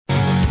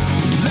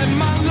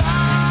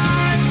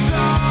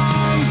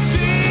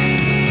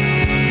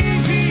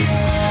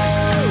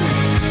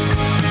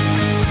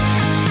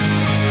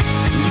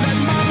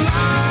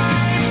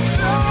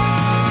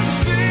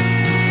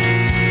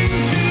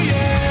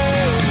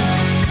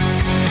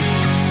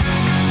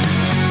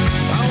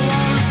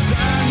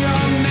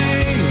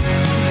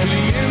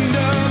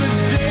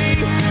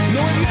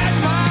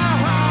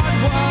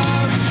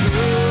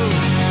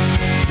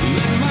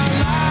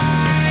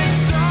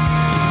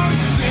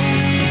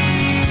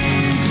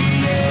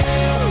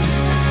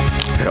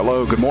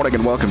hello, good morning,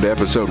 and welcome to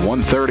episode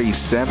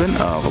 137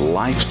 of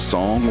Life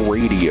Song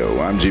Radio.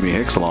 I'm Jimmy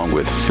Hicks along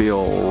with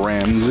Phil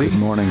Ramsey. Good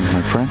morning,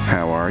 my friend.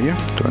 How are you?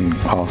 Doing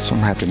awesome.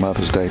 Happy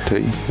Mother's Day to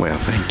you. Well,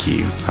 thank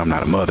you. I'm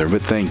not a mother,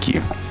 but thank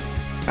you.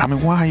 I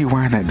mean, why are you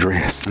wearing that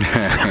dress?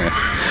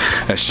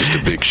 That's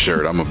just a big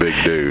shirt. I'm a big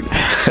dude.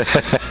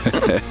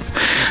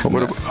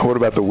 What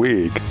about the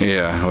wig?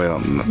 Yeah, well,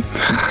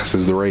 this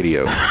is the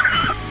radio.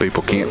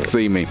 People can't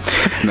see me.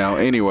 Now,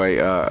 anyway,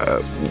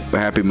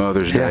 happy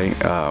Mother's Day.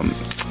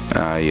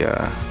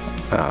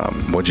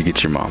 What'd you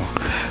get your mama?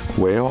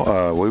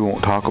 Well, we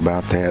won't talk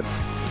about that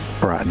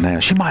right now.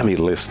 She might be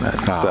listening,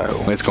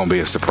 so it's going to be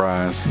a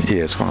surprise.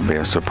 Yeah, it's going to be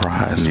a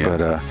surprise. Yeah.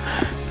 But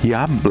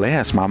yeah, I'm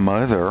blessed. My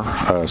mother,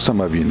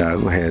 some of you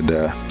know,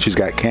 she's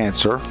got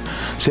cancer.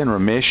 It's in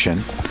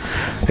remission.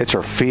 It's her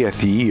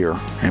 5th year,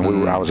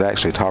 and I was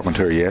actually talking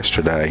to her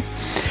yesterday.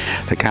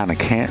 The kind of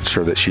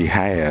cancer that she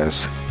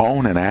has,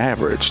 on an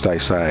average, they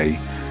say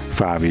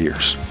 5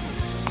 years.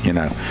 You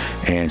know,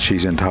 and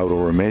she's in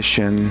total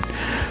remission.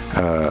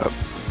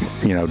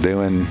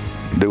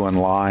 Doing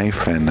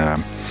life, and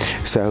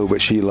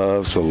but she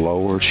loves the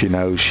Lord. She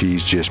knows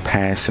she's just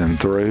passing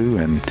through,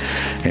 and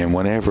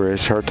whenever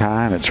it's her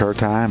time,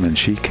 and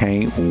she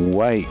can't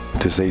wait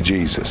to see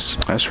Jesus.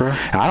 That's right.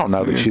 I don't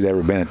know that she'd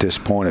ever been at this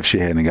point if she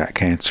hadn't got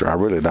cancer. I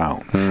really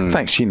don't. I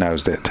think she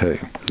knows that too.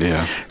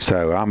 Yeah.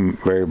 So I'm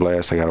very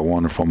blessed. I got a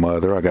wonderful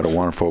mother. I got a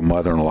wonderful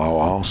mother-in-law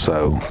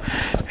also,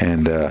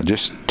 and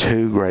just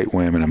two great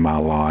women in my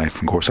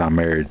life. Of course, I'm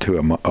married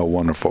to a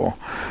wonderful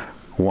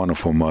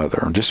mother.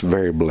 I'm just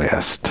very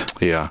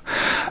blessed. Yeah.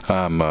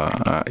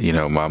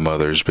 My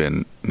mother's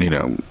been,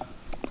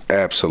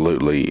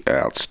 absolutely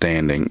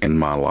outstanding in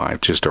my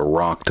life, just a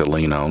rock to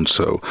lean on.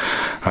 So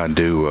I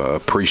do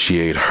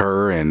appreciate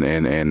her,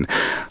 and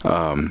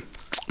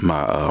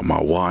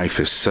my wife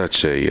is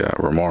such a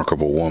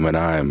remarkable woman.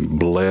 I am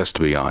blessed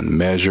beyond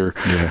measure.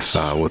 Yes.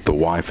 With the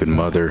wife and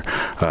mother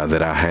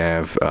that I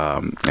have,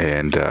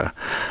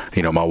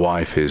 my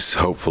wife is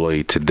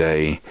hopefully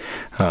today.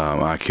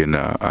 I can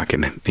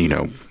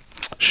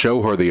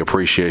show her the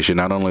appreciation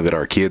not only that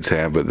our kids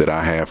have, but that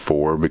I have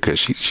for her, because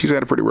she's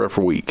had a pretty rough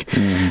week,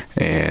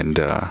 and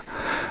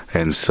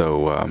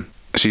so.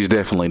 She's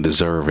definitely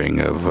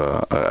deserving of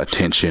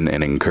attention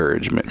and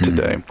encouragement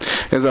today,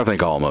 as I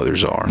think all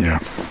mothers are. Yeah.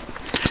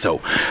 So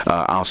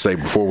I'll say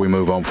before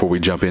we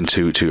jump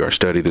into our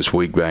study this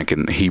week back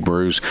in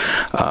Hebrews,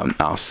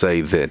 I'll say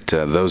that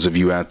those of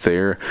you out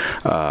there,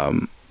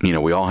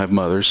 we all have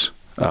mothers.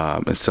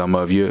 And some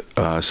of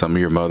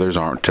your mothers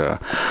aren't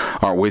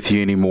with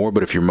you anymore.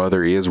 But if your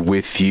mother is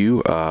with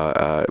you,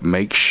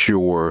 make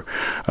sure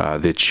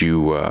that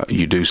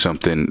you do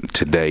something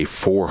today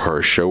for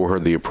her. Show her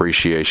the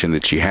appreciation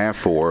that you have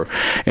for her.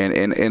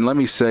 And let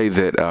me say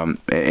that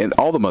and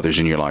all the mothers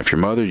in your life, your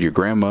mother, your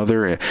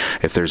grandmother,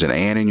 if there's an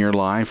aunt in your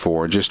life,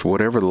 or just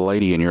whatever the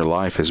lady in your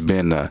life has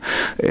been,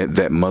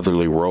 that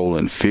motherly role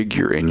and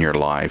figure in your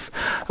life.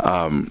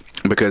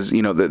 Because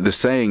the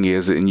saying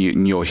is, and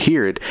you'll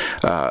hear it,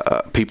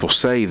 people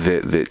say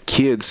that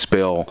kids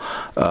spell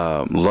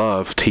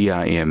love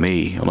Time.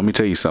 Well, let me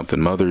tell you something,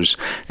 mothers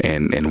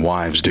and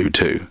wives do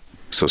too.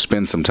 So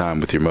spend some time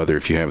with your mother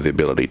if you have the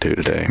ability to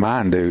today.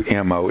 Mine do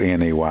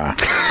Money.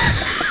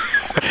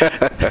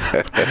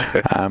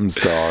 I'm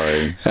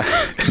sorry.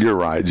 You're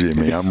right,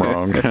 Jimmy. I'm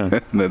wrong.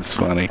 That's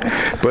funny.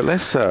 But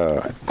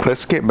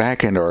let's get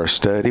back into our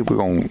study. We're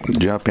going to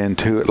jump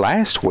into it.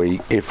 Last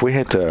week, if we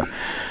had to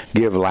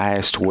give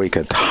last week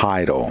a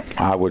title,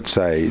 I would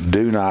say,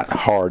 "Do Not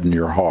Harden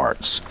Your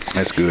Hearts."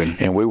 That's good.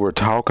 And we were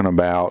talking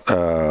about,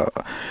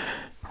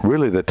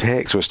 really the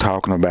text was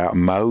talking about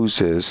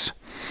Moses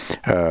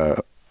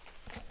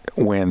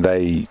when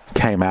they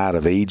came out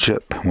of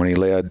Egypt, when he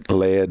led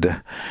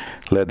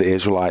the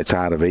Israelites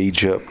out of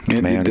Egypt.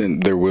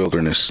 Their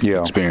wilderness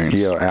experience.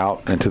 Yeah,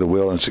 out into the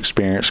wilderness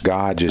experience.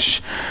 God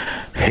just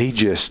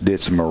did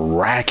some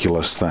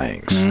miraculous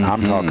things.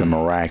 I'm talking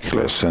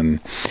miraculous. And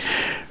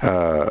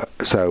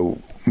so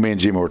me and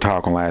Jimmy were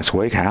talking last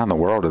week, how in the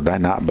world did they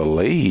not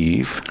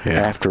believe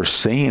after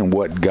seeing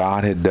what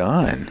God had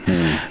done?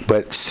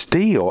 But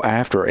still,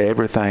 after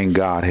everything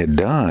God had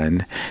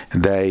done,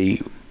 they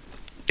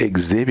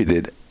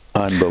exhibited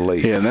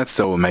unbelief. Yeah, and that's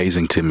so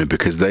amazing to me,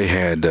 because they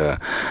had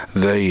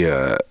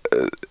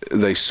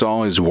they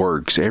saw his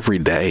works every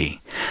day.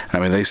 I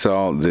mean, they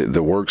saw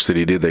the works that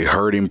he did. They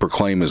heard him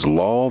proclaim his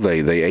law.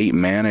 They ate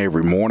manna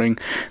every morning,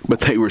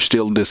 but they were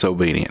still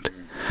disobedient.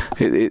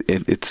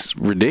 It's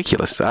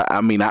ridiculous.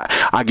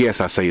 I guess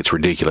I say it's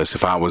ridiculous.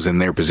 If I was in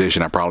their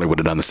position, I probably would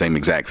have done the same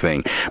exact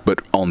thing. But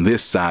on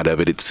this side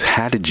of it, it's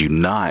how did you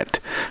not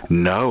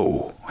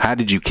know? How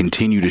did you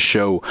continue to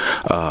show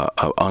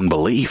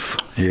unbelief?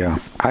 Yeah,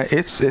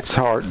 it's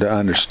hard to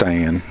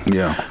understand.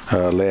 Yeah,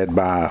 led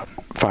by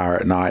fire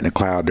at night and a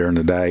cloud during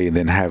the day, and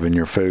then having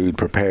your food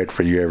prepared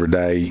for you every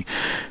day.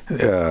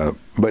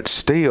 But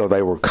still,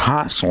 they were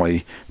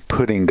constantly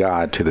putting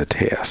God to the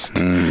test.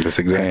 That's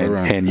exactly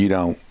right. And you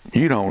don't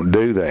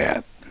do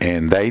that.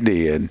 And they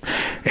did,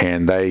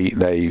 and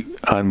they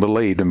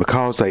unbelieved, and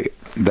because they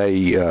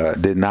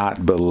did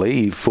not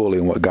believe fully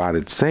in what God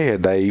had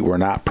said, they were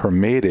not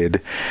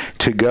permitted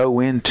to go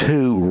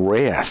into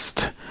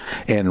rest.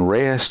 And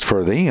rest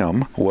for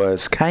them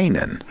was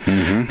Canaan.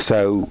 Mm-hmm.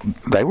 So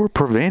they were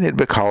prevented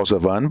because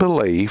of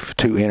unbelief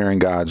to enter in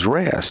God's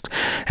rest.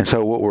 And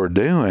so what we're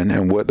doing,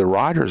 and what the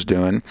writer's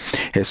doing,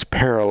 is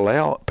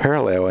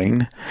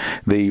paralleling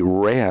the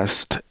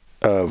rest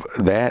of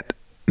that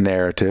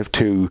narrative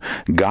to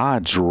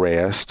God's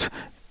rest,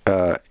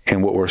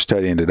 and what we're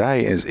studying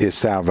today is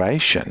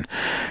salvation.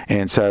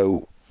 And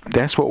so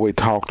that's what we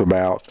talked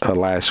about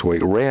last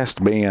week.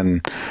 Rest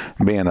being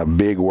a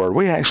big word.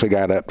 We actually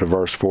got up to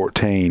verse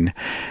 14,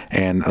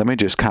 and let me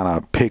just kind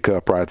of pick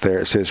up right there.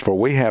 It says, "For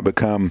we have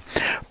become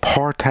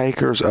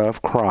partakers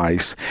of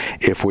Christ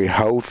if we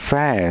hold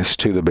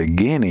fast to the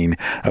beginning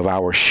of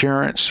our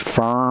assurance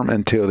firm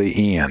until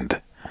the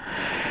end."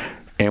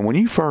 And when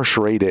you first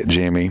read it,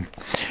 Jimmy,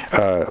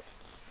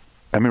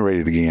 let me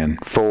read it again.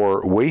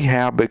 "For we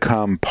have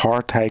become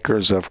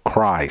partakers of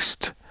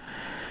Christ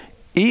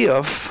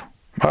if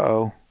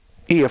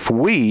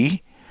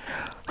we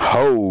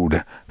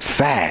hold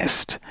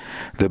fast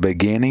the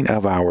beginning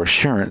of our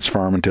assurance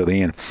firm until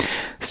the end."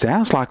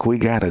 Sounds like we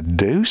got to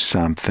do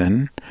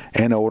something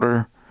in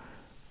order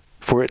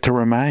for it to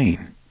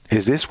remain.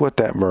 Is this what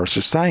that verse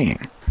is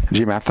saying?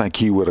 Jim, I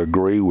think you would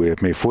agree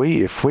with me.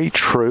 If we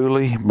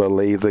truly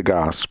believe the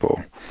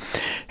gospel,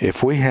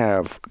 if we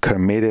have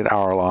committed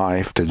our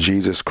life to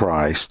Jesus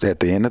Christ,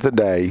 at the end of the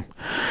day,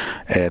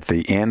 at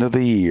the end of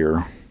the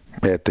year,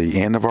 at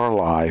the end of our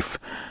life,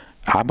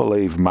 I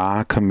believe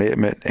my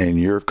commitment and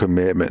your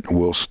commitment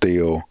will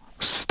still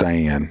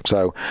stand.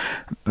 So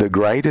the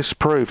greatest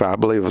proof, I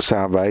believe, of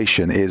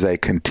salvation is a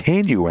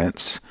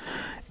continuance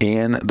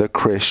in the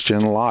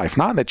Christian life.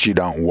 Not that you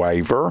don't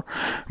waver,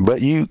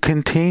 but you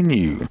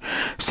continue.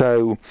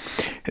 So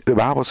the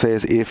Bible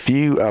says, "If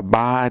you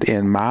abide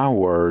in my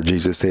word,"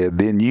 Jesus said,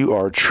 "then you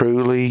are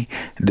truly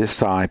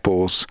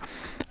disciples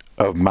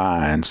of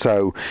mine."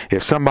 So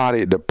if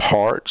somebody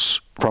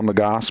departs from the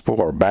gospel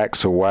or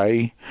backs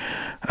away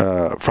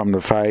from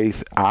the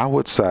faith, I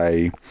would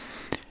say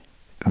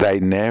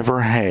they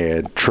never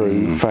had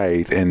true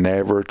faith and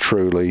never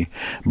truly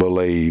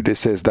believed. It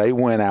says they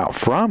went out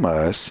from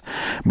us,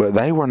 but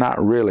they were not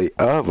really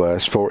of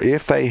us. For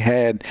if they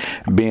had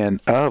been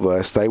of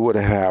us, they would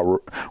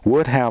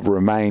have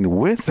remained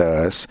with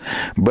us.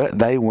 But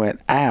they went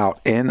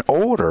out in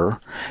order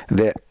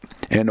that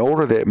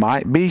it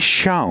might be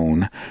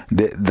shown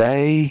that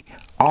they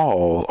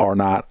all are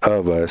not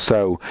of us.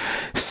 So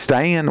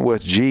staying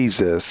with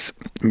Jesus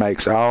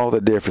makes all the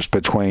difference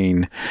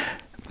between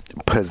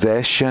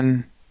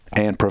possession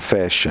and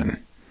profession.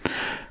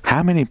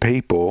 How many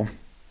people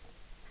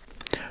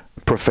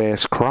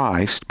profess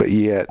Christ, but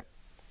yet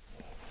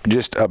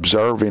just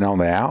observing on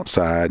the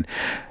outside,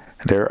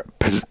 there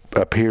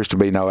appears to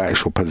be no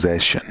actual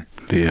possession?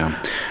 Yeah.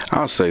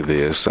 I'll say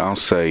this. I'll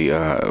say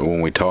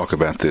when we talk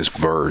about this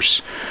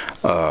verse,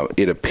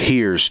 it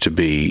appears to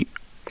be,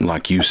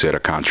 like you said, a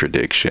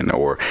contradiction,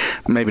 or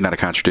maybe not a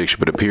contradiction,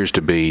 but appears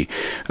to be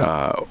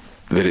that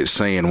it's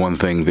saying one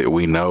thing that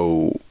we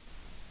know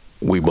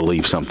we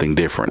believe something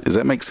different. Does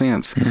that make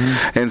sense?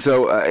 Mm-hmm. And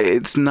so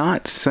it's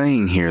not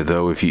saying here,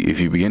 though, if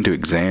you begin to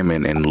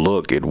examine and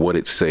look at what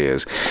it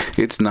says,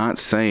 it's not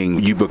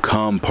saying you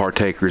become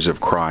partakers of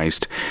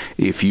Christ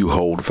if you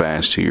hold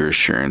fast to your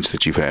assurance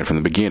that you've had from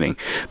the beginning.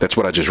 That's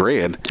what I just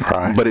read.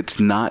 Right. But it's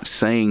not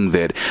saying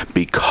that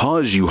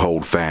because you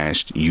hold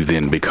fast, you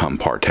then become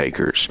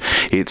partakers.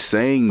 It's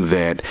saying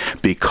that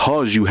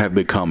because you have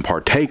become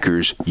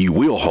partakers, you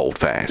will hold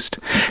fast.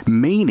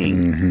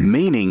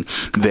 Meaning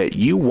that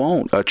you won't.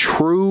 A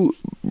true,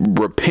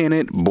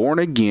 repentant,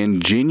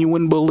 born-again,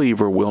 genuine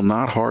believer will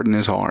not harden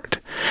his heart.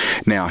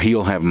 Now,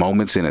 he'll have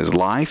moments in his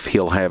life.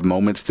 He'll have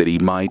moments that he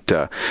might,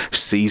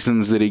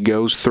 seasons that he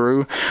goes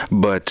through.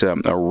 But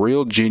a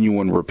real,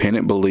 genuine,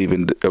 repentant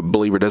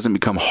believer doesn't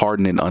become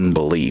hardened in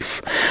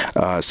unbelief.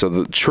 So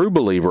the true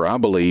believer, I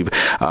believe,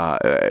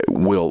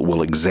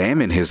 will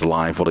examine his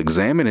life, will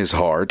examine his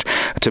heart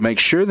to make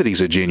sure that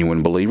he's a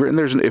genuine believer. And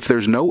if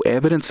there's no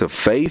evidence of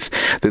faith,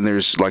 then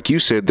there's, like you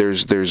said,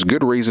 there's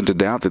good reason to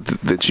doubt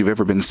that you've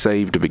ever been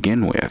saved to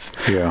begin with.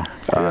 Yeah.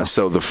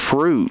 So the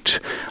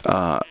fruit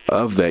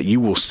of that, you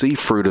will see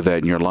fruit of that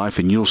in your life,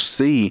 and you'll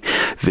see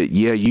that,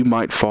 yeah, you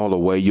might fall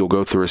away. You'll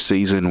go through a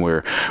season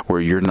where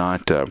you're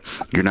not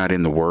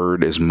in the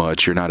Word as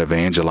much. You're not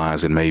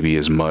evangelizing maybe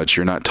as much.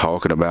 You're not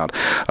talking about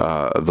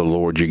the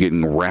Lord. You're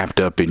getting wrapped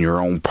up in your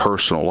own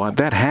personal life.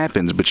 That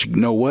happens, but you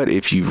know what?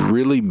 If you've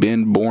really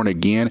been born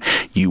again,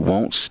 you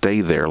won't stay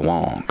there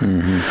long.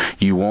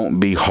 Mm-hmm. You won't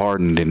be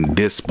hardened in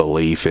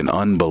disbelief and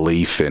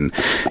unbelief, and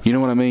you know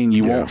what I mean?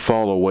 You won't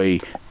fall away.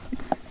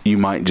 You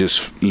might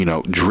just,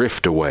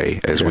 drift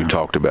away, as we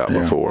talked about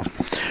before.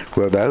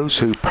 Well, those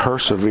who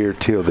persevere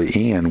till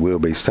the end will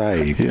be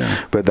saved.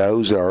 Yeah. But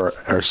those that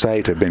are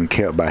saved have been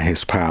kept by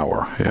His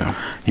power. Yeah.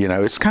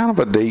 It's kind of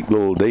a deep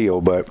little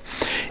deal, but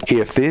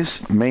if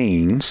this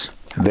means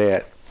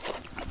that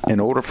in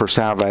order for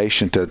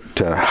salvation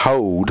to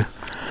hold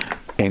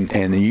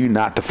and you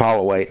not to fall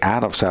away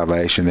out of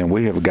salvation, then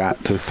we have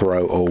got to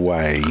throw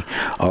away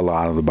a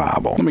lot of the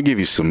Bible. Let me give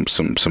you some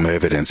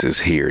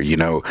evidences here. You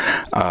know,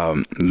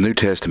 the New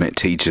Testament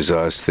teaches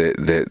us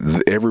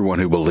that everyone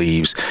who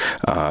believes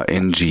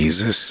in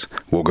Jesus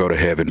will go to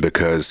heaven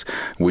because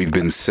we've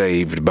been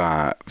saved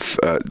by,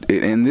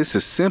 and this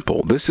is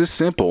simple. This is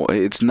simple.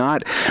 It's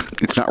not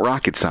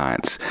rocket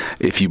science.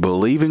 If you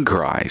believe in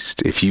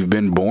Christ, if you've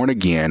been born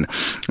again,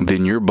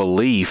 then your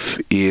belief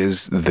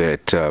is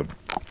that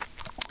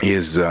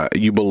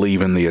you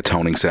believe in the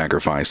atoning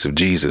sacrifice of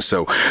Jesus.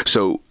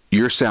 So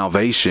your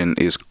salvation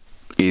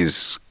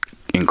is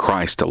in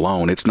Christ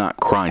alone. It's not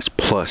Christ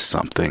plus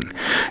something.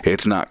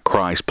 It's not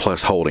Christ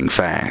plus holding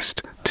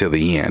fast to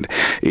the end.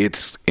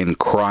 It's in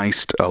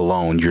Christ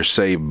alone. You're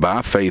saved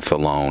by faith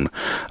alone.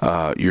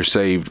 You're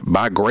saved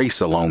by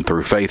grace alone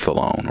through faith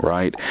alone,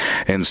 right?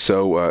 And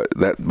so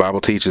that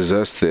Bible teaches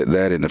us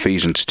that in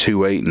Ephesians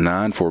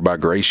 2:8-9, for by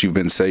grace you've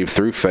been saved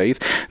through faith,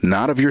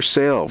 not of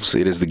yourselves.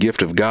 It is the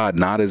gift of God,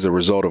 not as a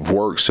result of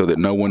works, so that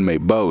no one may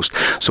boast.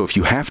 So if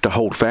you have to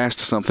hold fast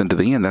to something to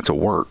the end, that's a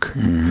work.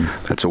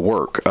 Mm-hmm. That's a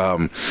work.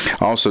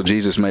 Also,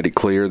 Jesus made it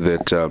clear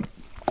that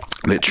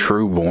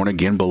true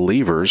born-again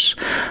believers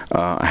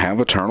have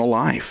eternal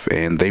life,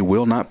 and they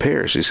will not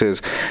perish. He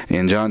says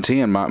in John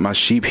 10, my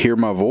sheep hear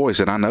my voice,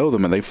 and I know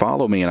them, and they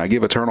follow me, and I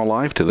give eternal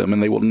life to them,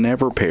 and they will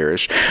never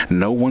perish.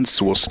 No one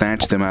will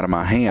snatch them out of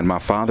my hand. My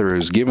Father who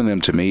has given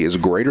them to me is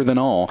greater than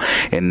all,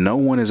 and no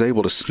one is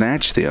able to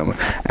snatch them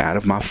out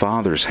of my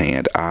Father's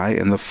hand. I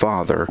and the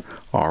Father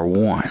are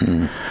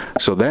one.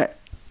 So that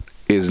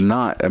is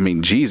not,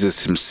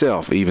 Jesus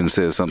himself even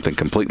says something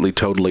completely,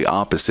 totally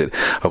opposite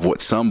of what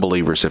some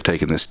believers have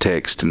taken this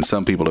text, and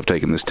some people have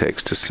taken this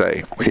text to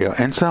say. Yeah,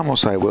 and some will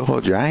say,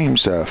 well,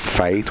 James,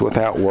 faith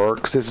without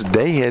works is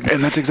dead.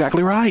 And that's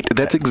exactly right.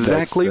 That's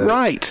exactly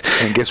right.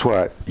 And guess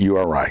what? You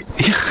are right.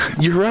 Yeah,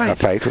 you're right.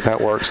 Faith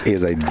without works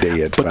is a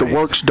dead But faith. the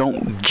works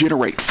don't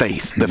generate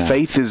faith. The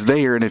faith is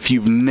there, and if you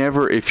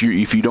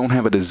don't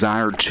have a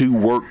desire to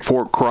work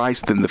for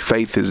Christ, then the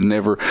faith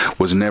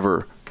was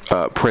never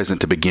present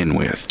to begin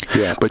with.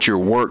 Yeah. But your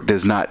work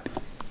does not.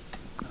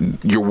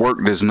 It's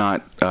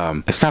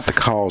not the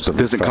cause of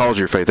doesn't faith. cause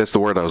your faith. That's the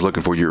word I was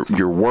looking for.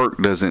 Your work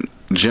doesn't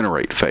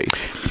generate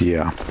faith.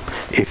 Yeah.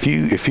 If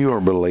you are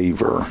a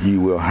believer,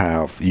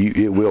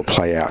 it will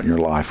play out in your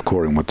life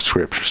according to what the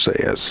Scripture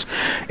says.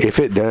 If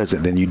it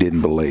doesn't, then you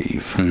didn't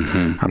believe.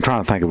 Mm-hmm. I'm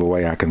trying to think of a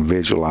way I can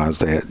visualize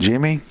that.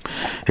 Jimmy,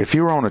 if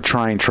you were on a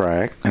train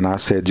track and I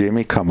said,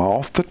 Jimmy, come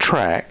off the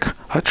track,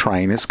 a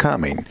train is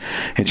coming.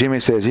 And Jimmy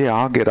says, yeah,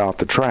 I'll get off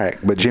the track.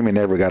 But Jimmy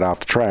never got off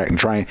the track, and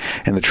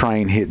the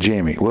train hit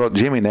Jimmy. Well,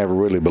 Jimmy never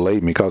really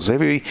believed me, because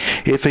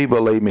if he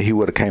believed me, he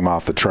would have came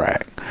off the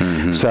track.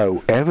 Mm-hmm.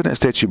 So evidence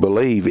that you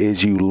believe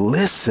is you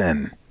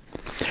listen.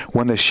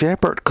 When the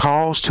shepherd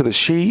calls to the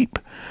sheep,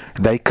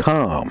 they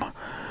come.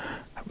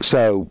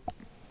 So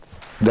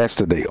that's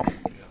the deal.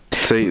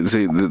 See,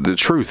 the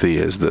truth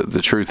is,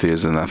 the truth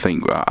is, and I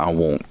think I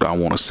want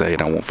to say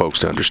it, I want folks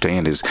to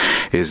understand is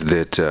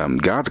that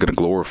God's going to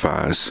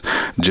glorify us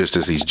just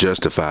as He's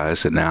justified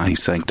us, and now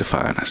He's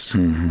sanctifying us,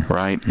 mm-hmm.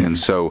 right? Mm-hmm. And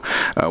so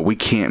we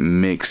can't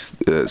mix,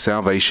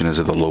 salvation is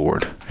of the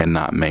Lord and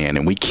not man,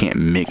 and we can't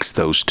mix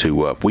those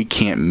two up. We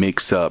can't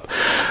mix up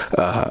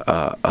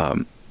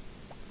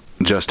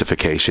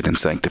justification and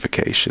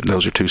sanctification.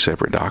 Those are two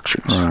separate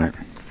doctrines. Right.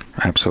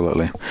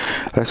 Absolutely.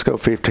 Let's go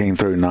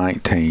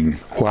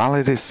 15-19. While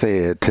it is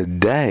said,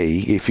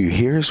 today, if you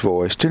hear His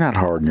voice, do not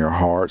harden your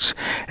hearts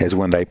as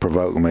when they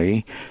provoked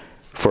me.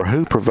 For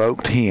who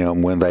provoked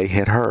him when they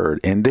had heard?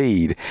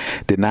 Indeed,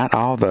 did not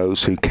all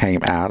those who came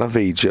out of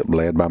Egypt,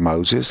 led by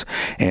Moses,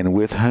 and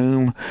with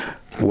whom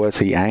was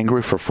he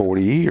angry for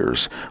 40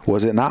 years?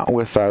 Was it not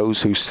with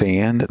those who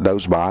sinned,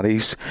 those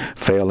bodies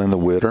fell in the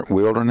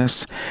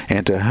wilderness?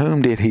 And to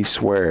whom did he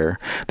swear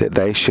that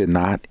they should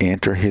not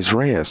enter his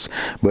rest?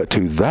 But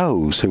to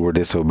those who were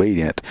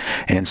disobedient.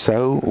 And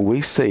so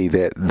we see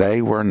that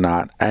they were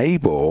not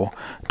able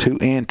to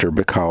enter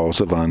because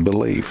of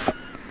unbelief.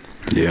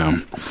 Yeah.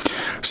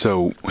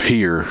 So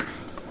here,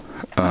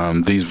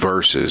 these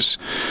verses,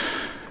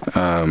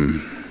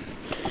 the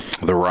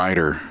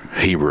writer,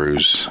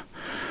 Hebrews,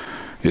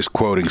 is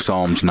quoting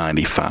Psalms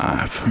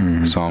 95.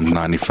 Mm-hmm. Psalms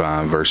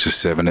 95, verses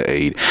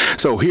 7-8.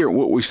 So here,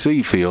 what we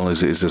see, Phil,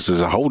 is this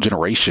is a whole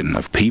generation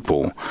of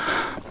people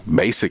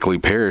basically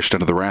perished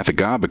under the wrath of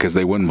God because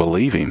they wouldn't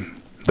believe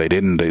Him. They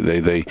didn't.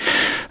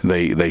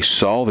 They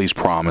saw these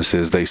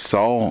promises. They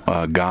saw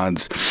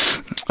God's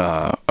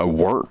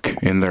work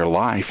in their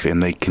life,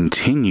 and they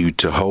continued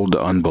to hold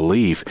to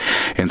unbelief.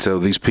 And so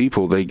these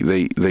people,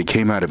 they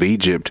came out of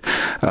Egypt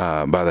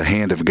by the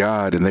hand of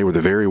God, and they were the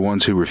very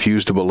ones who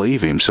refused to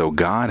believe Him. So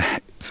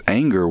God's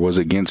anger was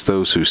against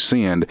those who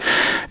sinned,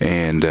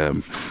 and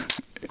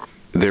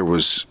there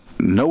was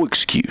no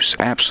excuse,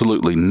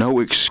 absolutely no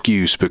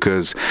excuse,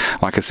 because,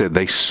 like I said,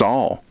 they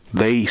saw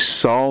They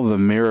saw the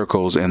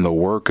miracles and the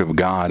work of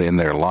God in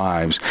their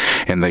lives,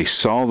 and they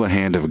saw the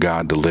hand of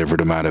God deliver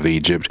them out of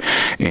Egypt,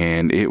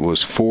 and it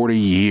was 40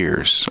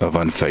 years of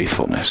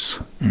unfaithfulness.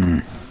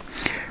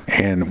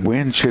 And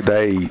when should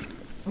they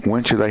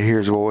hear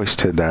His voice?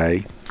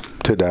 Today.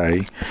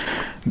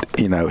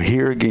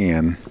 Here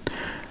again,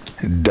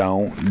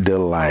 don't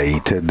delay.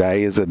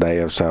 Today is the day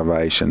of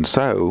salvation.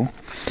 So,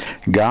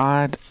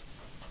 God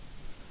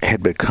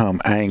had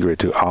become angry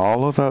to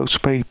all of those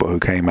people who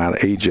came out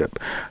of Egypt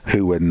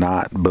who would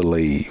not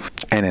believe.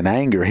 And in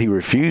anger, He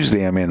refused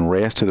them in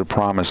rest to the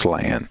promised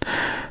land.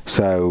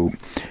 So,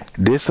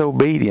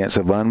 disobedience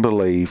of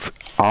unbelief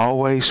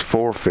always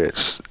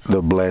forfeits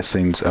the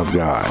blessings of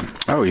God.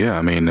 Oh yeah,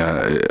 I mean,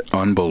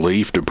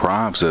 unbelief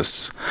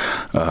deprives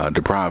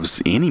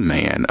any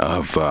man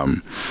of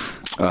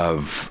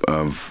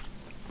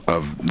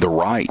the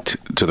right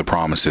to the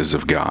promises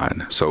of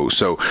God. So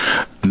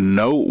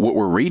what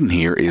we're reading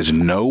here is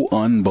no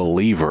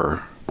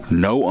unbeliever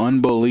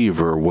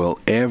will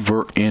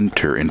ever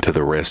enter into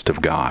the rest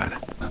of God.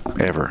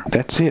 Ever.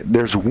 That's it.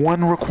 There's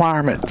one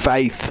requirement: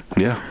 faith.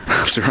 Yeah,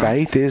 that's right.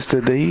 Faith is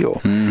the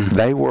deal.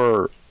 They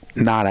were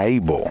not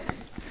able.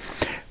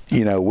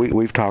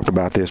 We've talked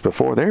about this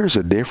before. There's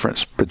a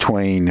difference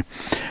between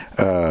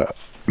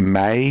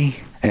May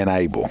and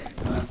Abel.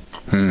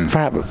 If I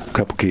have a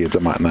couple kids, I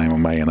might name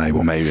them May and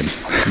Abel. Maybe.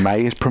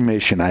 May is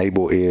permission.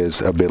 Abel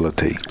is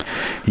ability.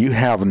 You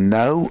have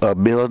no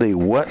ability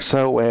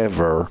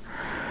whatsoever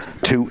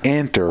to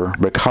enter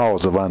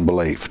because of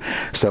unbelief.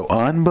 So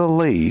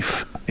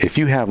unbelief, if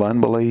you have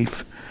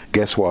unbelief,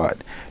 guess what?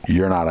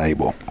 You're not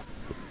able.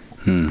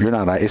 You're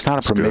not. It's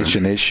not a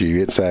permission issue.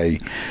 It's a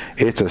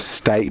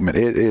statement.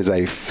 It is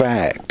a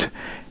fact.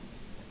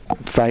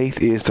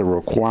 Faith is the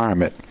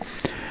requirement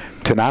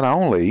to not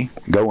only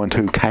go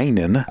into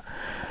Canaan,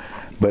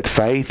 but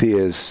faith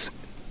is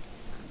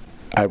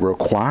a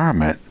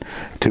requirement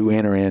to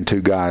enter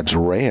into God's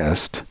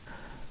rest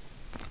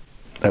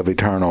of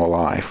eternal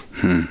life.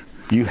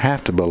 You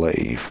have to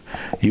believe.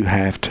 You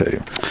have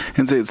to.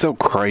 And so it's so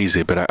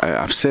crazy, but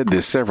I've said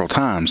this several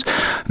times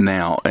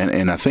now,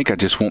 and I think I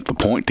just want the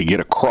point to get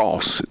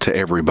across to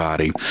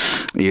everybody,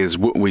 is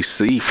what we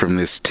see from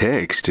this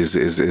text is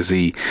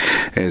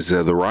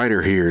the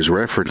writer here is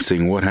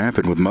referencing what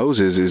happened with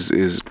Moses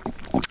is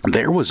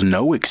there was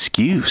no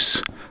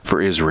excuse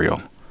for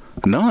Israel.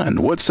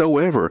 None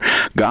whatsoever.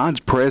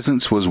 God's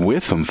presence was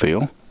with them,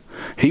 Phil.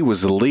 He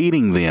was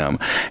leading them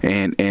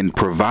and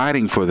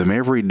providing for them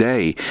every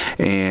day.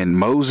 And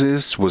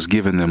Moses was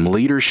giving them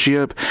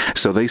leadership,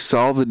 so they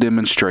saw the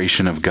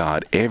demonstration of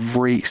God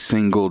every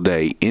single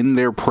day in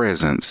their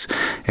presence,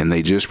 and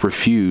they just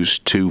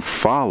refused to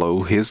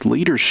follow His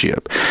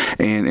leadership.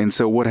 And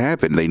so what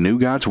happened? They knew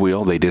God's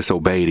will, they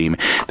disobeyed Him,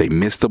 they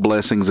missed the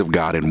blessings of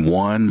God, and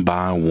one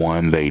by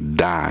one they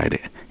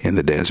died in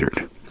the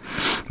desert.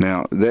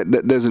 Now,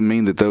 that doesn't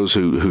mean that those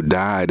who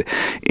died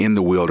in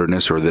the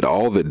wilderness, or that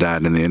all that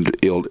died in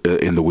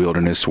the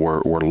wilderness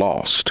were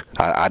lost.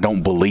 I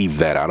don't believe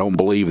that. I don't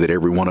believe that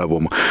every one of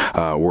them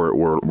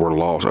were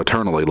lost,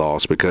 eternally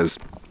lost, because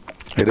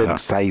it didn't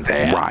say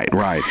that.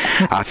 Right.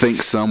 I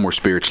think some were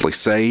spiritually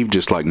saved,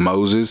 just like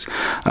Moses,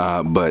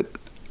 but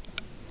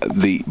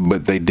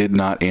they did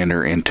not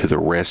enter into the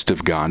rest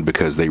of God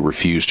because they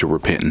refused to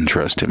repent and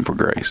trust Him for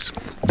grace.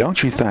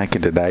 Don't you think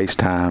in today's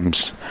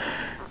times,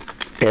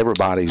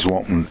 everybody's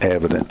wanting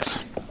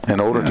evidence?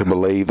 In order to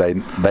believe,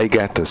 they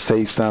got to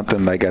see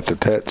something, they got to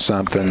touch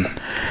something.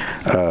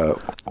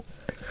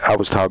 I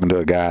was talking to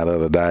a guy the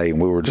other day, and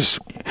we were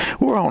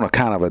on a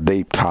kind of a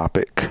deep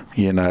topic.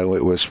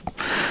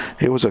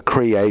 It was a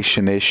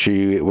creation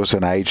issue, it was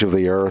an age of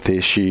the earth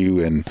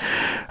issue, and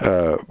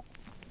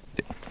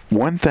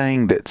one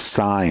thing that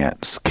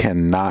science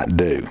cannot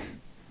do,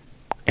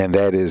 and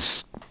that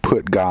is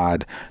put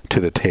God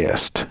to the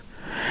test.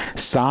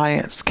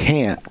 Science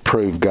can't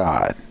prove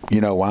God. You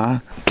know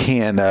why?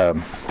 Can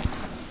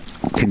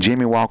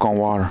Jimmy walk on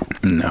water?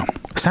 No.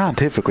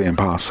 Scientifically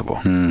impossible.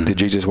 Did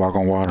Jesus walk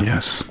on water?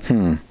 Yes.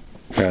 Got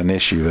an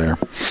issue there.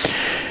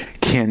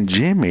 Can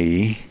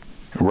Jimmy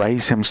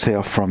raise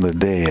himself from the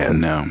dead?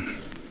 No.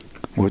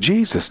 Well,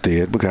 Jesus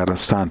did. We got a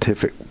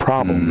scientific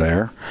problem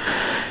there.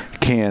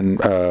 Can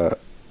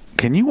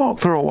you walk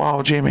through a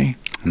wall, Jimmy?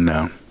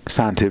 No.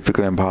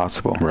 Scientifically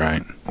impossible.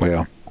 Right.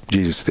 Well,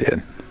 Jesus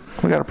did.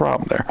 We got a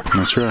problem there.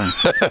 That's right.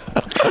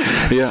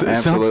 Yeah,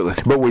 absolutely.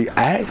 But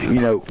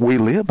we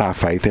live by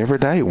faith every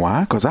day.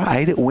 Why? Because I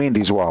ate at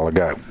Wendy's a while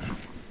ago.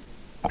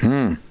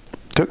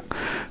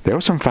 There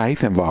was some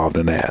faith involved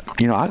in that.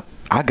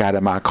 I got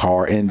in my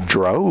car and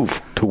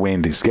drove to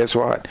Wendy's. Guess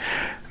what?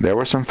 There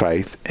was some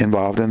faith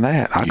involved in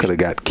that. I could have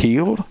got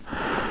killed.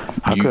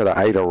 I could have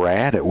ate a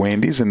rat at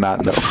Wendy's and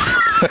not know.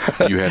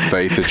 You had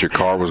faith that your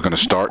car was going to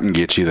start and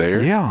get you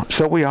there. Yeah.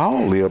 So we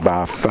all live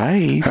by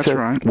faith. That's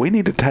right. We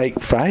need to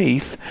take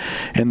faith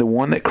in the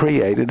one that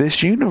created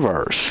this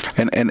universe.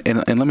 And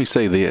let me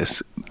say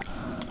this.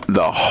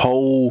 The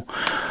whole,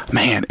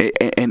 man,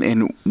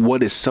 and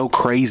what is so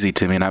crazy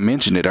to me, and I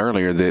mentioned it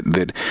earlier,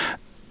 that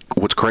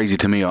what's crazy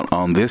to me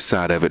on this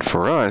side of it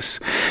for us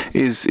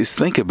is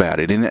think about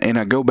it, and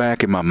I go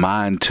back in my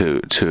mind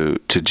to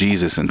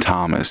Jesus and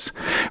Thomas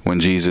when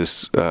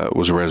Jesus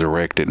was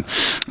resurrected,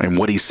 and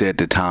what he said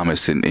to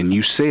Thomas, and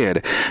you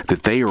said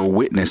that they are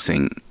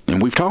witnessing.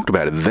 And we've talked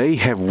about it. They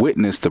have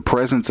witnessed the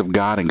presence of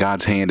God and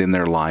God's hand in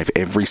their life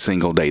every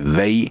single day.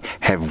 They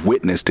have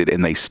witnessed it,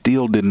 and they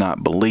still did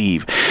not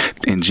believe.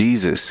 And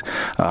Jesus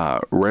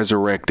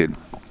resurrected,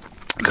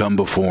 come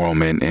before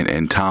him,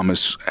 and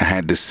Thomas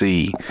had to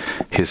see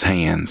his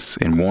hands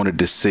and wanted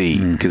to see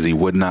because he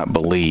would not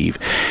believe.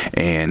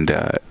 And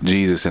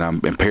Jesus, and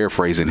I'm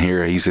paraphrasing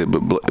here, he said,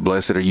 "But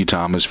blessed are you,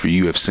 Thomas, for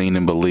you have seen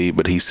and believed."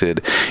 But he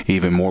said,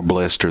 even more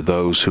blessed are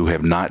those who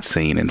have not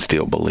seen and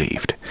still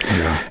believed.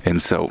 Yeah.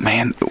 And so,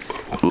 man,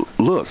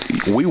 look,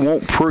 we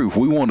want proof.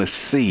 We want to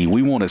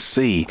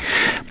see.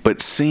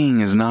 But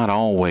seeing is not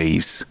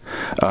always,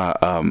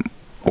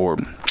 or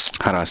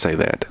how do I say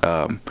that?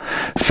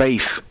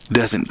 Faith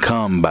doesn't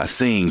come by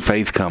seeing.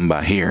 Faith comes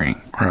by hearing.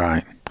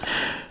 Right.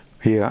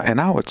 Yeah, and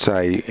I would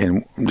say,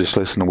 and just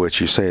listen to what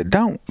you said,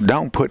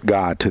 don't put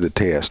God to the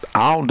test.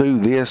 I'll do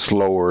this,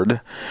 Lord,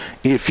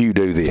 if you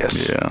do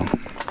this. Yeah.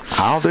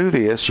 I'll do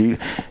this.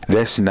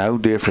 That's no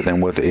different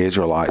than what the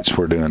Israelites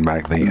were doing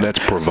back then.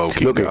 That's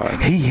provoking Look,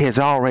 God. He has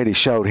already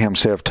showed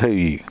himself to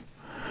you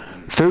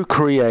through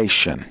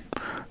creation.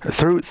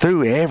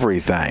 Through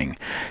everything,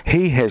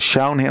 he has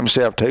shown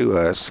himself to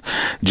us.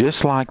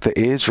 Just like the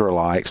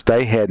Israelites,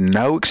 they had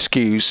no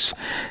excuse,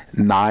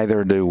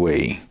 neither do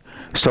we.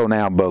 So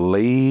now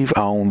believe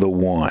on the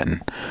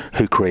one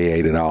who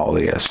created all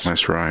this.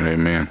 That's right.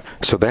 Amen.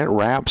 So that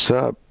wraps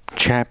up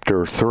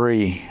chapter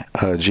 3,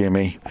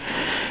 Jimmy.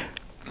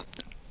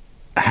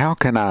 How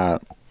can I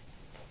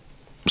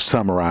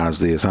summarize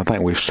this? I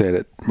think we've said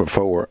it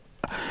before.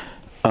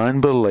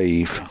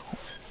 Unbelief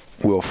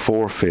will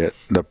forfeit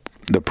the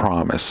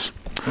promise.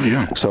 Oh,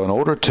 yeah. So in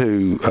order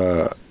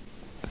to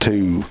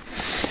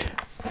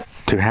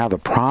have the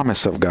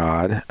promise of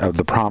God, of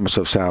the promise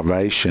of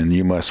salvation,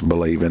 you must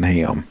believe in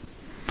him.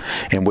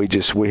 And we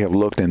have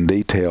looked in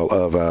detail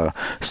of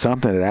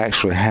something that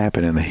actually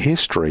happened in the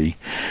history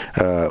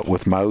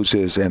with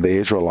Moses and the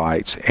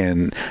Israelites,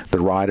 and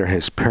the writer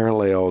has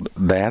paralleled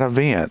that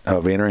event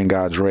of entering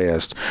God's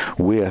rest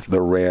with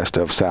the rest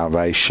of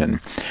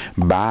salvation.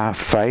 By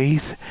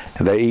faith,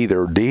 they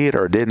either did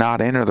or did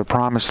not enter the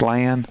promised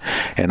land,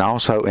 and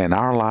also in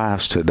our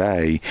lives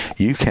today,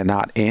 you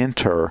cannot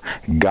enter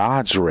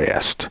God's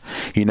rest.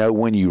 You know,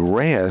 when you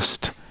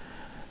rest,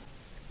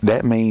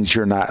 that means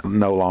you're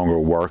no longer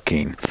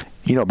working.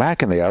 You know,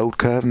 back in the old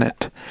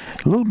covenant,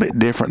 a little bit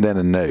different than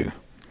the new.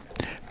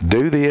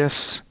 Do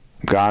this,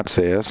 God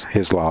says,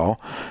 his law.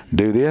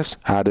 Do this,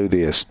 I do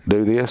this.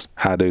 Do this,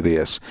 I do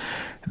this.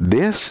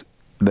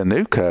 The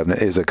new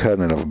covenant is a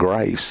covenant of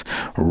grace,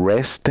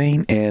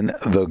 resting in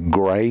the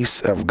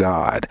grace of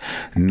God.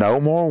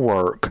 No more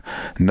work,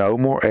 no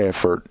more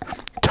effort,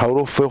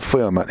 total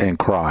fulfillment in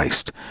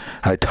Christ.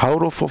 A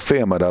total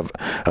fulfillment of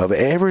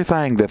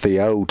everything that the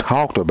old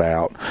talked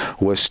about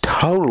was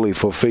totally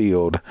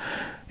fulfilled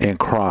in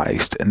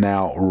Christ.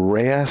 Now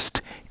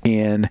rest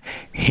in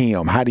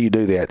him. How do you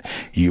do that?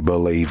 You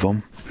believe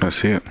him.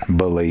 That's it.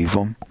 Believe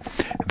him.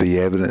 The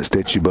evidence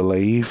that you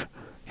believe,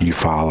 you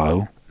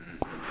follow.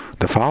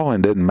 The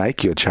following didn't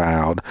make you a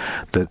child.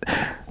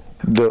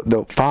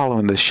 The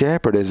following the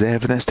shepherd is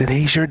evidence that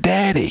he's your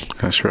daddy.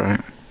 That's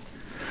right.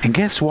 And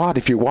guess what?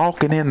 If you're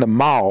walking in the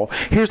mall,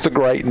 here's the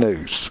great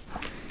news.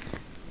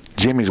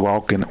 Jimmy's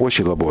walking. What's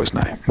your little boy's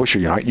name?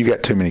 You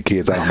got too many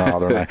kids. I don't know all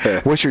their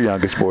name. What's your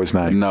youngest boy's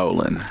name?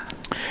 Nolan.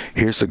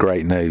 Here's the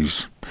great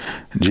news.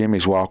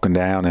 Jimmy's walking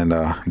down in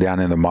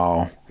the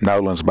mall.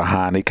 Nolan's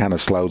behind. He kind of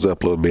slows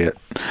up a little bit.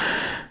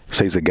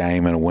 Sees a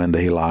game in a window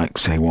he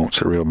likes. He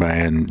wants it real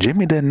bad. And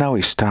Jimmy didn't know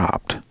he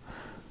stopped.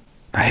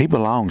 Now, he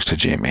belongs to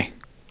Jimmy,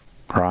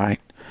 right?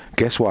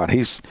 Guess what?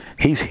 He's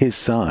his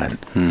son.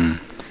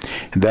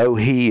 Though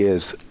he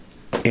is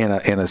in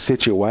a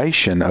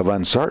situation of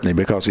uncertainty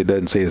because he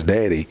doesn't see his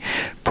daddy,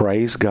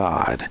 praise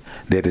God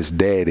that his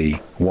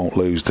daddy won't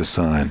lose the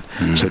son.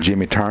 So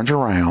Jimmy turns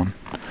around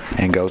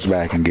and goes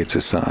back and gets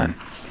his son.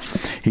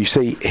 You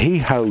see, he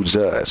holds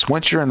us.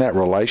 Once you're in that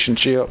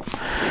relationship,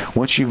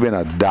 once you've been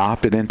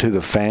adopted into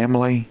the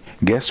family,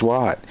 guess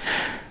what?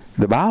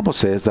 The Bible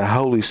says the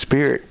Holy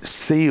Spirit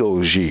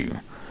seals you.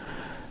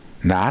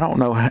 Now, I don't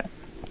know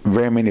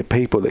very many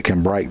people that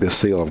can break the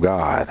seal of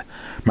God.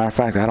 Matter of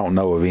fact, I don't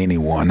know of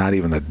anyone, not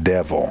even the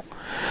devil.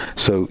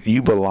 So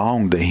you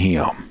belong to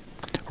him.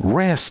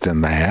 Rest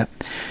in that.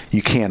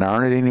 You can't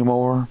earn it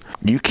anymore.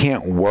 You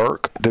can't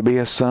work to be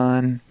a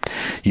son.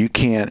 You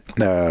can't...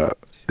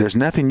 There's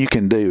nothing you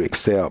can do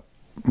except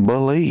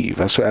believe.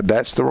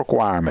 That's the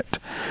requirement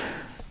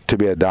to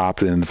be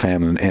adopted in the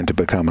family and to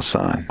become a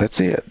son. That's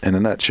it in a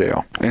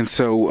nutshell. And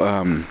so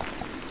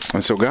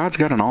God's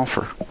got an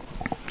offer.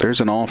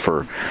 There's an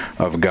offer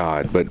of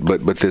God, but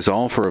this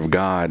offer of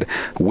God,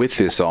 with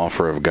this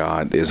offer of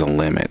God, is a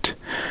limit,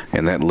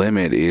 and that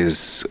limit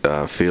is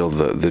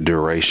the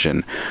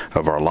duration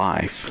of our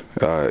life.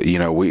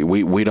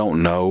 We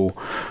don't know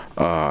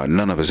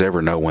none of us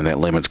ever know when that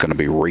limit's going to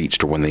be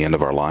reached or when the end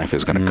of our life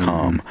is going to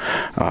come.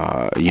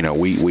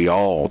 We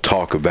all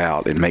talk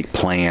about and make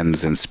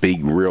plans and speak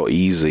real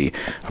easy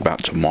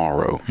about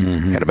tomorrow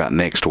and about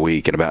next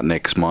week and about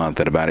next month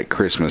and about at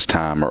Christmas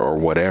time or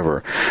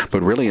whatever.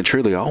 But really and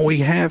truly, all we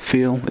have,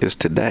 Phil, is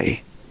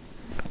today.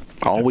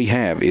 All we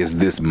have is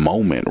this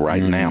moment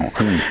right now,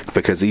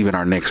 because even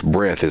our next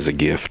breath is a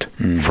gift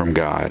from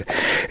God.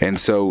 And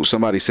so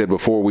somebody said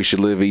before, we should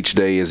live each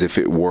day as if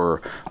it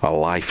were a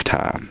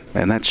lifetime.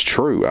 And that's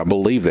true. I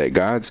believe that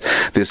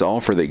this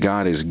offer that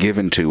God has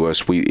given to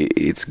us,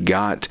 it's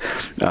got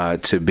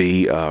to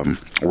be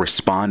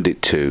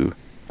responded to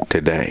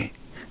today.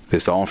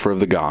 This offer of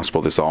the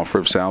gospel, this offer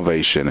of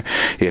salvation,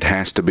 it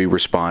has to be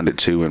responded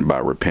to and by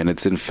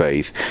repentance and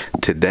faith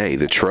today.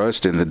 The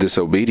trust in the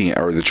disobedient,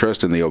 or the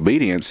trust in the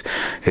obedience,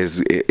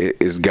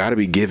 is got to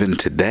be given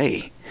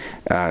today,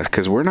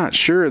 because we're not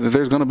sure that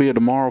there's going to be a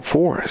tomorrow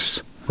for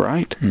us,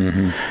 right?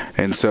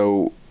 And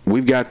so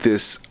we've got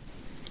this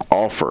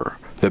offer,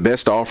 the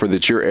best offer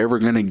that you're ever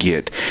going to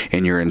get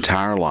in your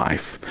entire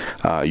life.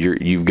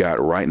 You've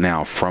got right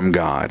now from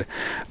God,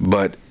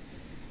 but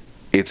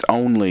it's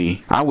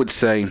only, I would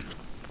say,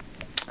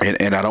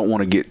 and I don't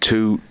want to get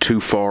too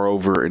far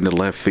over into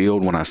left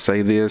field when I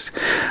say this,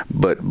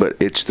 but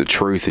it's the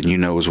truth, and you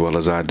know as well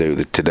as I do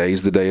that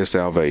today's the day of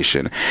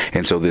salvation.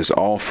 And so this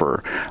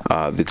offer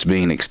that's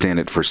being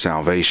extended for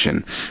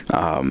salvation,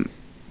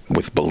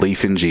 with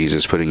belief in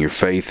Jesus, putting your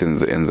faith in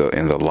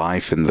the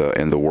life and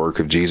the work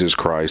of Jesus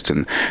Christ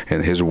and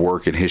His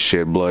work and His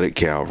shed blood at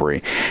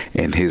Calvary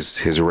and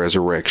His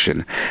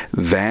resurrection,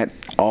 that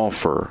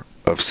offer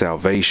of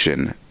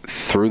salvation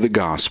through the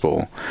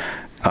gospel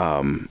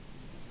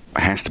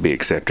has to be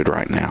accepted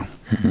right now.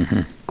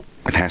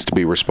 It has to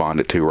be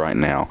responded to right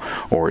now,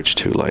 or it's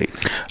too late.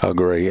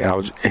 Agree.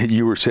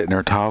 You were sitting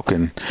there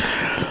talking.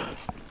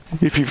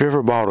 If you've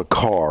ever bought a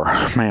car,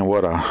 man,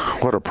 what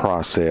a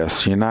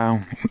process.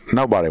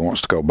 Nobody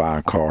wants to go buy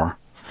a car.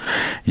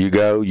 You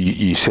go,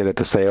 you sit at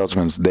the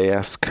salesman's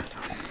desk,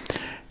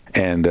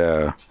 and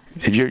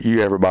if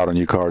you ever bought a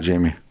new car,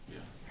 Jimmy?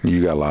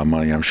 You got a lot of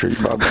money, I'm sure you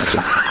bought a bunch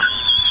of.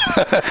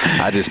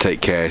 I just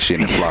take cash in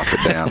and flop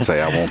it down and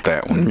say, I want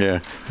that one. Yeah.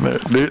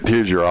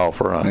 Here's your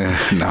offer. Huh?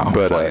 No,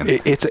 but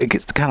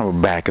it's kind of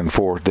a back and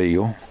forth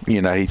deal.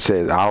 He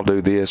says, I'll do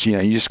this. You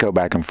just go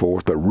back and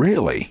forth. But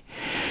really,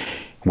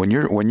 when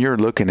you're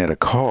looking at a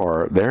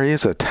car, there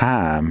is a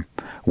time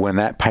when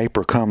that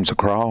paper comes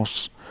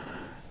across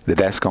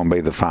that's going to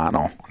be the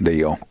final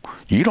deal.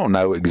 You don't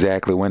know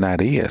exactly when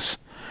that is.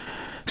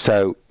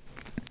 So,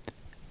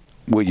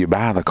 will you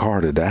buy the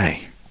car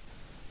today?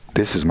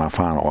 This is my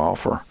final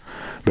offer,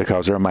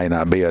 because there may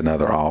not be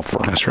another offer.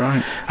 That's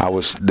right. I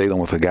was dealing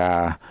with a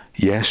guy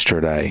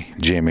yesterday,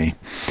 Jimmy,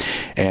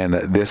 and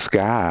this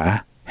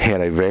guy had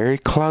a very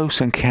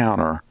close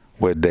encounter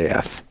with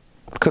death.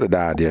 Could have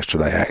died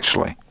yesterday,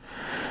 actually.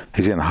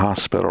 He's in the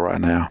hospital right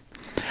now,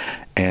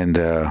 and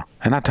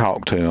I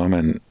talked to him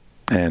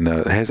and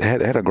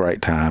had a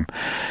great time.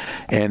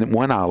 And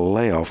when I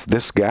left,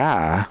 this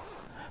guy,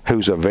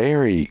 who's a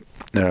very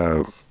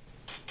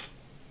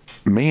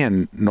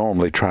men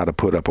normally try to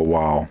put up a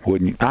wall,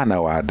 wouldn't you? I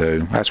know I do.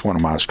 That's one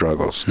of my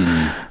struggles.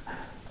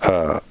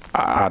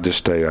 I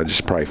just do. I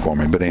just pray for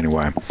me. But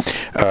anyway,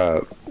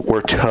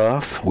 we're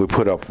tough. We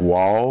put up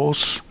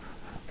walls.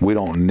 We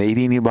don't need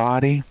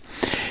anybody.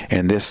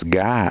 And this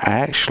guy,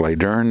 actually,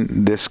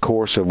 during this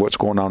course of what's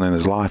going on in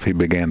his life, he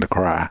began to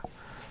cry.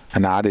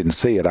 And I didn't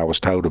see it. I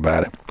was told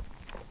about it.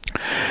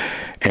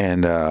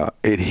 And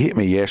it hit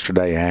me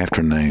yesterday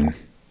afternoon.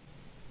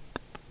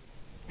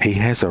 He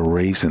has a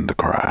reason to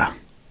cry.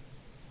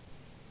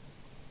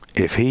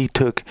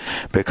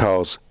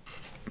 Because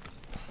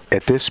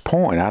at this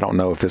point, I don't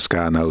know if this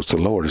guy knows the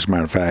Lord. As a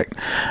matter of fact,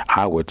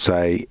 I would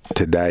say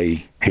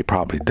today he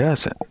probably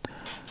doesn't.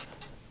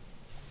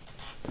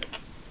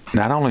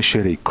 Not only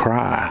should he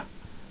cry,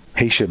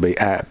 he should be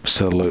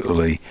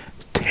absolutely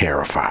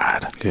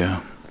terrified.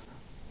 Yeah.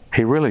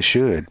 He really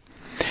should.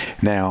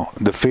 Now,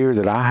 the fear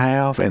that I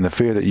have and the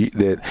fear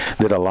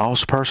that a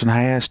lost person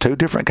has, two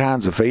different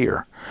kinds of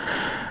fear.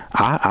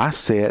 I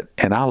sit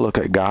and I look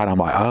at God, I'm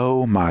like,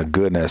 oh my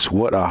goodness,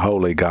 what a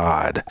holy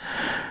God.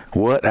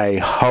 What a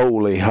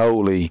holy,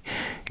 holy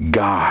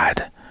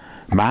God.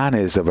 Mine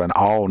is of an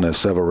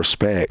awness, of a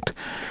respect.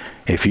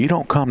 If you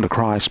don't come to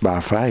Christ by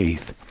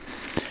faith,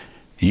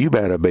 you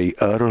better be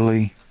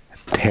utterly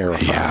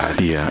terrified.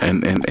 Yeah.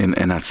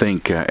 And I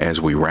think as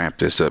we wrap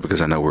this up,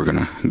 because I know we're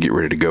going to get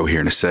ready to go here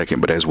in a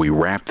second, but as we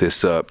wrap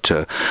this up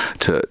to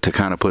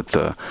kind of put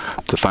the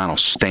final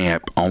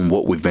stamp on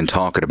what we've been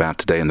talking about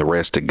today and the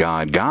rest of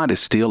God is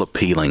still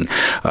appealing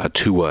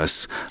to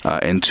us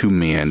and to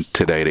men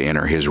today to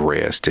enter His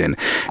rest. And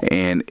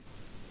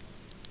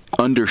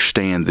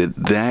understand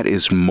that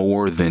is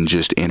more than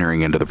just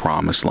entering into the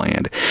promised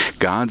land.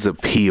 God's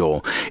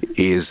appeal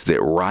is that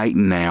right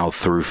now,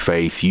 through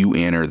faith, you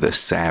enter the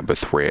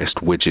Sabbath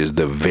rest, which is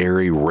the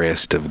very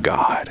rest of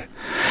God.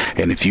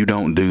 And if you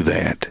don't do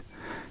that,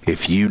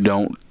 if you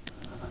don't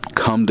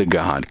come to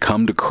God,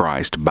 come to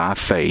Christ by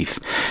faith,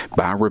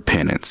 by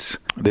repentance,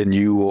 then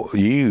you,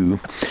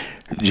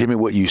 Jimmy,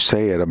 what you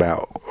said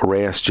about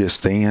rest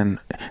just then,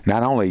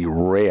 not only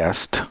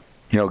rest,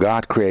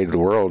 God created the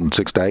world in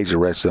 6 days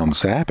and rested on the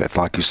Sabbath.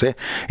 Like you said,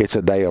 it's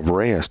a day of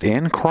rest.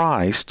 In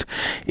Christ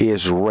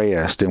is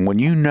rest. And when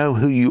you know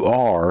who you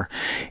are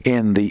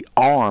in the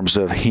arms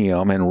of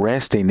Him and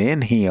resting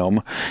in Him,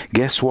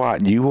 guess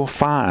what? You will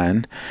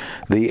find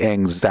the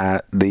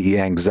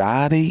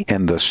anxiety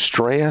and the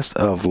stress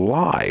of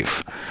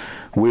life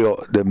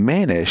will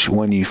diminish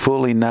when you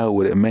fully know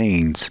what it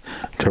means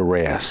to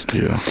rest.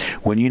 Yeah.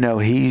 When you know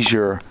He's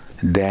your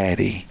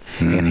daddy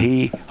and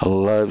He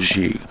loves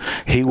you,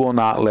 He will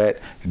not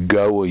let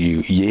go of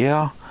you.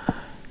 Yeah,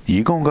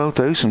 you're going to go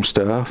through some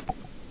stuff.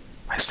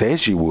 It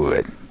says you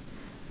would.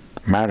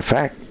 Matter of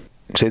fact,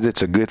 it says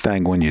it's a good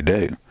thing when you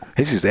do.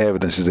 This is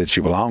evidence that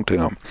you belong to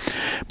Him.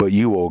 But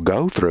you will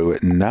go through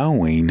it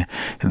knowing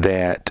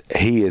that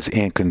He is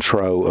in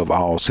control of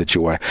all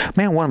situations.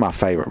 Man, one of my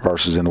favorite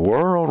verses in the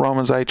world,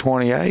 Romans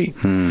 8:28.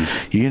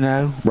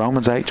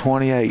 Romans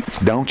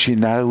 8:28. Don't you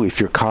know if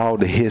you're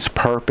called to His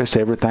purpose,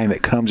 everything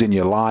that comes in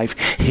your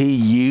life, He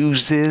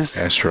uses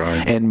That's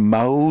right. and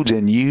molds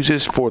and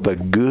uses for the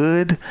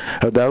good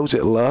of those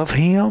that love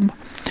Him?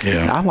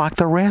 Yeah. I like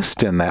the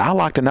rest in that. I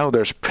like to know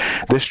there's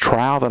this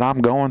trial that I'm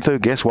going through.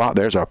 Guess what?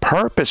 There's a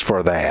purpose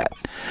for that.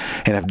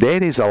 And if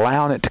Daddy's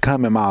allowing it to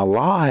come in my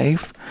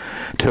life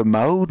to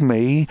mold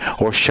me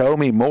or show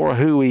me more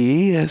who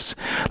He is,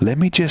 let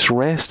me just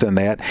rest in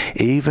that,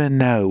 even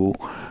though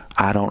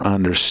I don't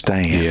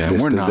understand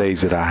this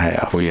disease that I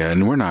have. Well, yeah,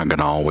 and we're not going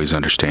to always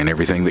understand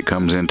everything that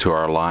comes into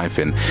our life,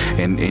 and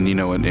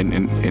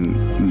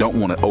don't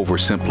want to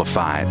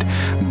oversimplify it.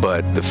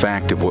 But the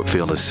fact of what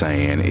Phil is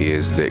saying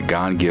is that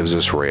God gives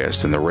us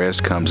rest, and the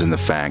rest comes in the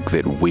fact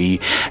that we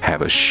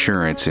have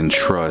assurance and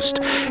trust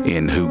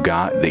in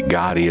that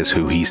God is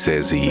who He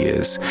says He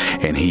is,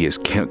 and He has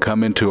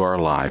come into our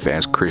life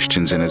as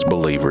Christians and as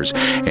believers,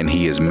 and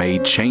He has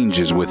made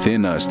changes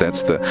within us.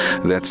 That's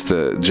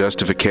the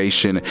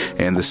justification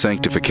and the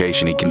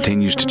sanctification. He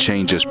continues to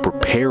change us,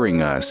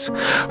 preparing us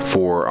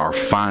for our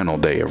final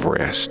day of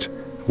rest,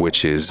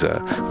 which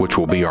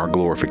will be our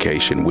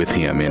glorification with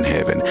Him in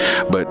heaven.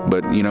 But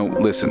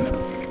listen,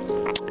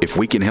 if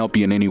we can help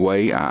you in any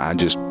way, I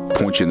just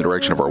point you in the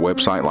direction of our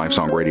website,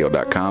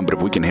 lifesongradio.com. But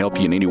if we can help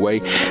you in any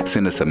way,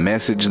 send us a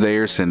message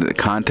there,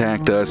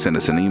 contact us, send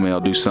us an email,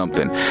 do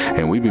something,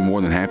 and we'd be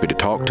more than happy to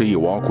talk to you,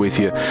 walk with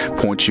you,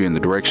 point you in the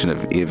direction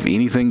of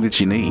anything that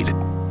you need.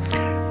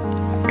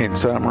 In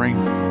summary,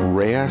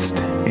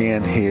 rest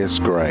in His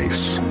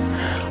grace.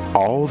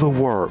 All the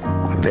work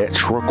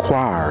that's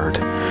required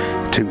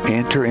to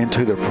enter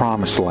into the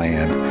promised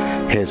land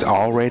has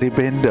already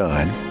been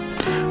done.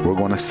 We're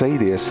going to see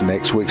this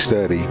next week's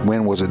study.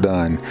 When was it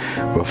done?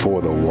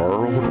 Before the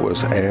world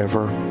was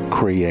ever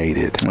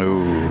created.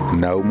 Ooh.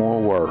 No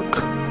more work.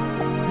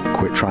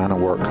 Quit trying to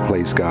work to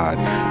please God.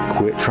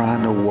 Quit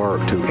trying to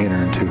work to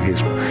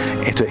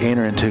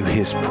enter into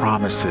His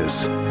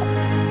promises.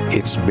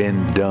 It's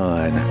been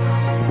done.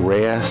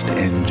 Rest,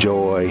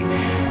 enjoy,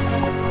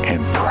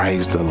 and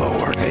praise the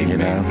Lord.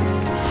 Amen.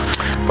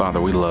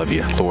 Father, we love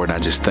you. Lord, I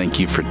just thank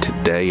you for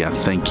today. I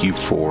thank you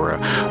for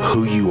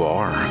who you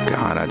are,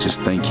 God. I just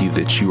thank you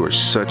that you are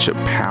such a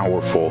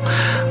powerful,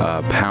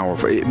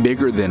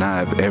 bigger than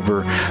I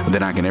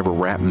can ever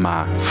wrap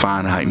my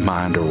finite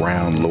mind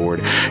around,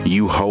 Lord.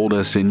 You hold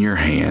us in your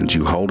hands.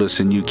 You hold us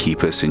and you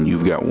keep us, and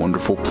you've got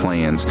wonderful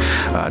plans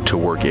to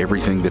work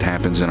everything that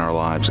happens in our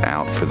lives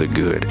out for the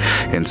good.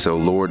 And so,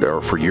 Lord,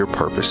 or for your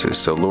purposes.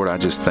 So, Lord, I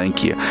just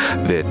thank you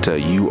that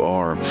you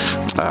are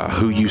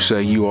who you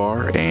say you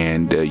are,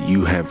 and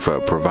you have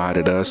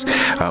provided us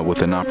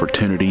with an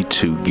opportunity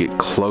to get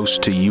close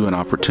to you, an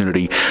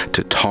opportunity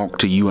to talk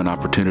to you, an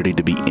opportunity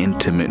to be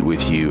intimate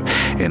with you.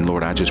 And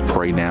Lord, I just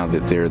pray now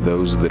that there are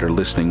those that are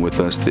listening with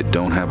us that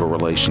don't have a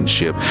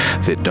relationship,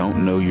 that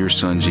don't know your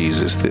Son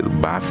Jesus,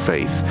 that by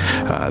faith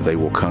they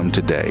will come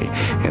today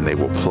and they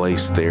will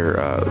place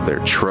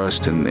their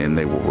trust and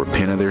they will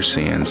repent of their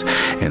sins,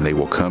 and they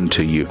will come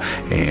to you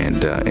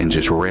and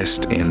just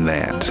rest in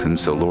that. And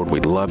so, Lord, we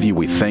love you.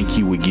 We thank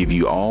you. We give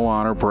you all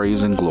honor,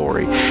 praise, and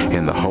glory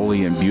in the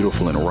holy and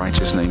beautiful and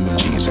righteous name of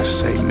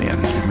Jesus. Amen.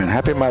 Amen.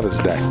 Happy Mother's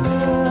Day.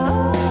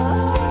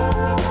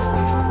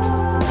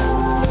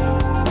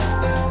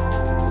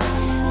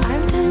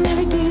 I've done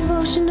every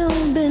devotional,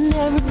 been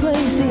every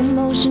place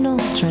emotional,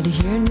 tried to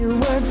hear a new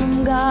word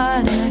from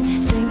God, and I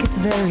think it's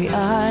very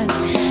odd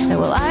that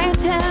while I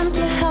attempt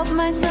to help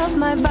myself,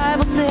 my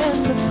Bible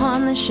sits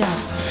upon the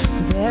shelf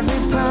with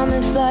every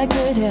promise I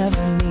could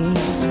ever need.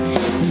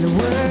 And the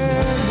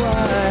Word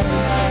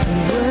was,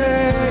 and the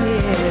Word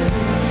is,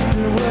 and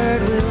the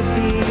Word will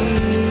be.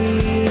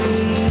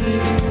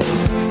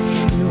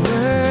 And the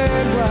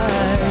Word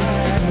was,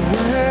 and the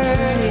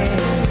Word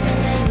is,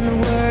 and the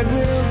Word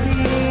will be.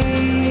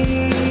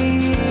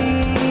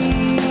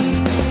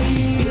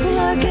 People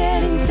are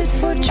getting fit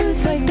for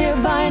truth like they're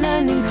buying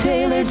a new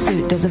tailored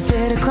suit. Does it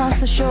fit across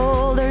the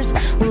shoulders?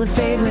 Will it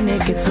fade when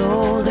it gets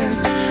older?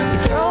 We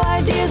throw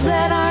ideas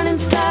that aren't in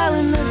style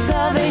in the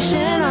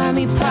Salvation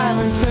Army pile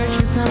and search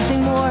for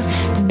something more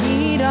to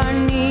meet our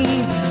needs.